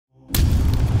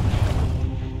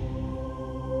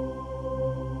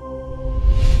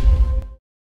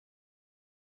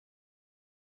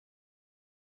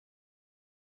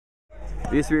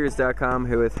Beavers.com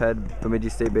here with head Bemidji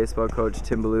State baseball coach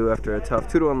Tim Ballou after a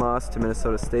tough 2-1 loss to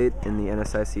Minnesota State in the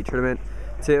NSIC tournament.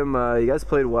 Tim, you guys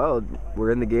played well.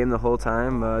 We're in the game the whole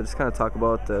time. Just kind of talk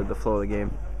about the flow of the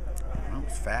game. Well, it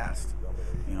was fast,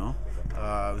 you know.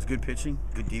 It was good pitching,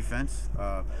 good defense.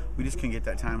 We just couldn't get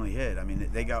that timely hit. I mean,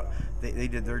 they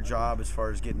did their job as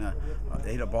far as getting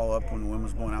they hit a ball up when the wind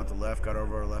was blowing out the left, got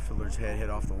over our left fielder's head, hit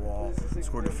off the wall,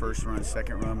 scored the first run.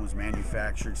 Second run was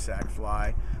manufactured, sac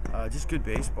fly. Just good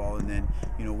baseball. And then,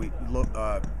 you know,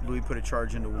 Louis put a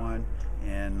charge into one,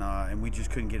 and we just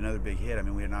couldn't get another big hit. I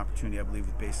mean, we had an opportunity, I believe,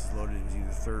 with bases loaded. It was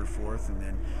either third or fourth, and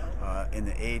then in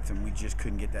the eighth, and we just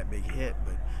couldn't get that big hit.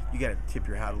 But you got to tip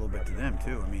your hat a little bit to them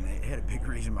too. I mean, they had a big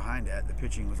reason behind that. The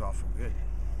pitching was awful good.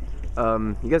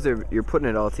 You guys you're putting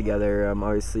it all together.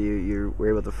 Obviously, you were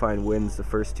able to find wins the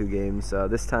first two games.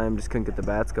 This time, just couldn't get the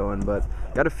bats going, but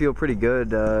got to feel pretty good.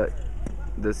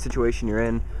 The situation you're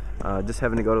in, just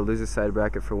having to go to loser side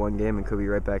bracket for one game and could be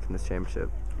right back in this championship.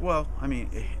 Well, I mean,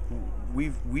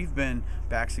 we've been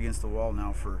backs against the wall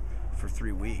now for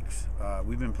 3 weeks.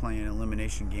 We've been playing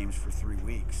elimination games for 3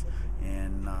 weeks,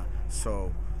 and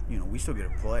so, you know, we still get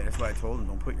to play. That's why I told them,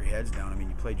 don't put your heads down. I mean,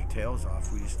 you played your tails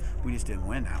off. We just didn't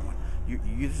win that one.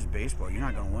 This is baseball. You're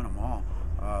not going to win them all.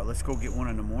 Let's go get one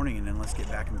in the morning, and then let's get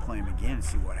back and play them again and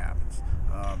see what happens.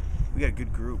 We got a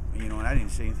good group, you know, and I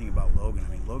didn't say anything about Logan.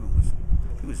 I mean, Logan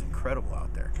was incredible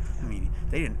out there. I mean,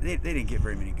 they didn't get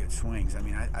very many good swings. I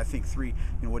mean, I think three, you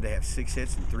know, would they have 6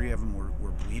 hits and 3 of them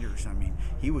were bleeders. I mean,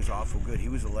 he was awful good. He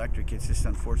was electric. It's just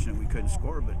unfortunate we couldn't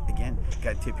score, but again,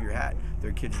 got to tip your hat.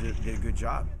 Their kids did a good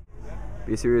job.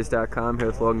 BeSerious.com here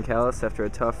with Logan Callis after a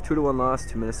tough 2-1 loss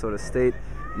to Minnesota State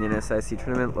in the NSIC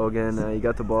tournament. Logan, you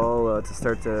got the ball to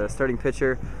start the starting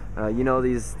pitcher. You know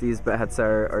these bats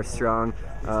are strong,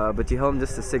 but you held them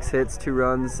just to 6 hits, 2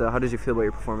 runs. How did you feel about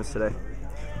your performance today?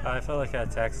 I felt like I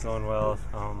attacked zone well.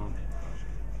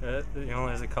 You know,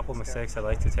 there's a couple mistakes I'd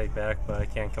like to take back, but I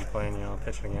can't complain. You know,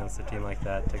 pitching against a team like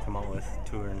that to come out with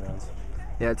 2 earned runs.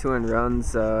 Yeah, 2 earned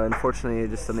runs. Unfortunately,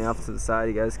 just on the opposite side,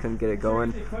 you guys couldn't get it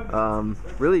going.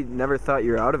 Really never thought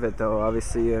you were out of it, though.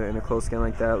 Obviously, in a close game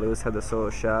like that, Lewis had the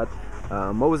solo shot.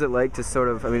 What was it like to sort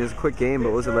of, I mean, it was a quick game, but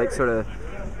what was it like sort of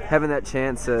having that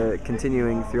chance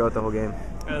continuing throughout the whole game?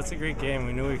 Yeah, it's a great game.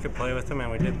 We knew we could play with them,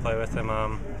 and we did play with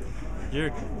them.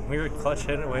 We were clutch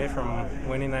hit away from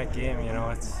winning that game. You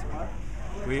know,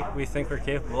 we think we're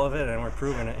capable of it, and we're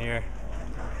proving it here.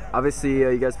 Obviously,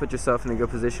 you guys put yourself in a good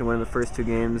position winning the first 2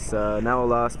 games. Now a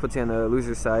loss puts you on the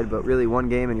loser side, but really one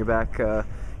game and you're back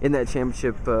in that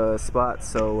championship spot.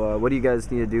 So what do you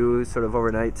guys need to do sort of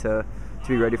overnight to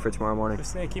be ready for tomorrow morning?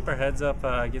 Just need to keep our heads up,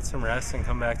 get some rest, and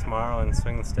come back tomorrow and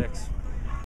swing the sticks.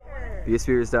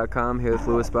 Beavers.com here with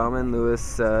Lewis Bauman.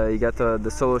 Lewis, you got the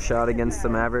solo shot against the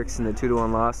Mavericks in the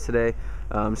 2-1 loss today.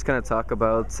 Just kind of talk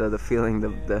about the feeling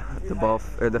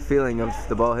the feeling of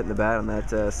the ball hitting the bat on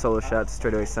that solo shot to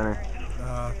straightaway center.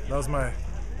 That was my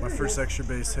first extra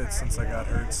base hit since I got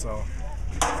hurt, so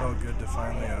it felt good to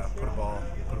finally put a ball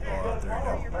out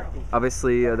there again.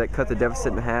 Obviously, that cut the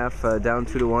deficit in half, down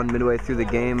 2-1 midway through the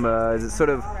game. Does it sort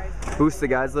of boost the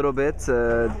guys a little bit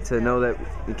to know that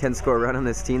you can score a run on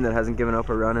this team that hasn't given up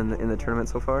a run in the tournament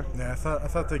so far? Yeah, I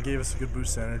thought they gave us a good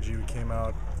boost of energy. We came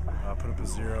out, put up a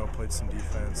 0, played some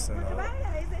defense, and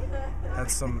had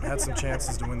some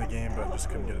chances to win the game, but just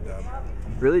couldn't get it done.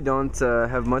 Really don't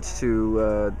have much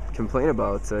to complain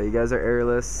about. You guys are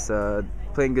errorless,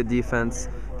 playing good defense,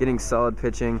 getting solid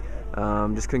pitching.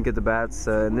 Just couldn't get the bats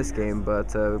in this game,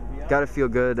 but got to feel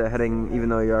good heading, even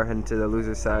though you are heading to the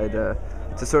loser side,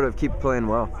 to sort of keep playing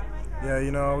well. Yeah,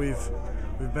 you know,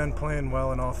 we've been playing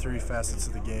well in all 3 facets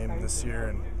of the game this year,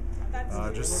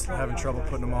 and just having trouble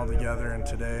putting them all together. And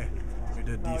today we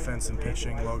did defense and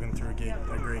pitching. Logan threw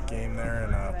a great game there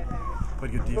and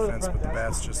played good defense, but the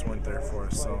bats just weren't there for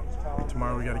us. So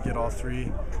tomorrow we got to get all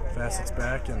 3 facets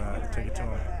back and take it to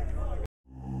them.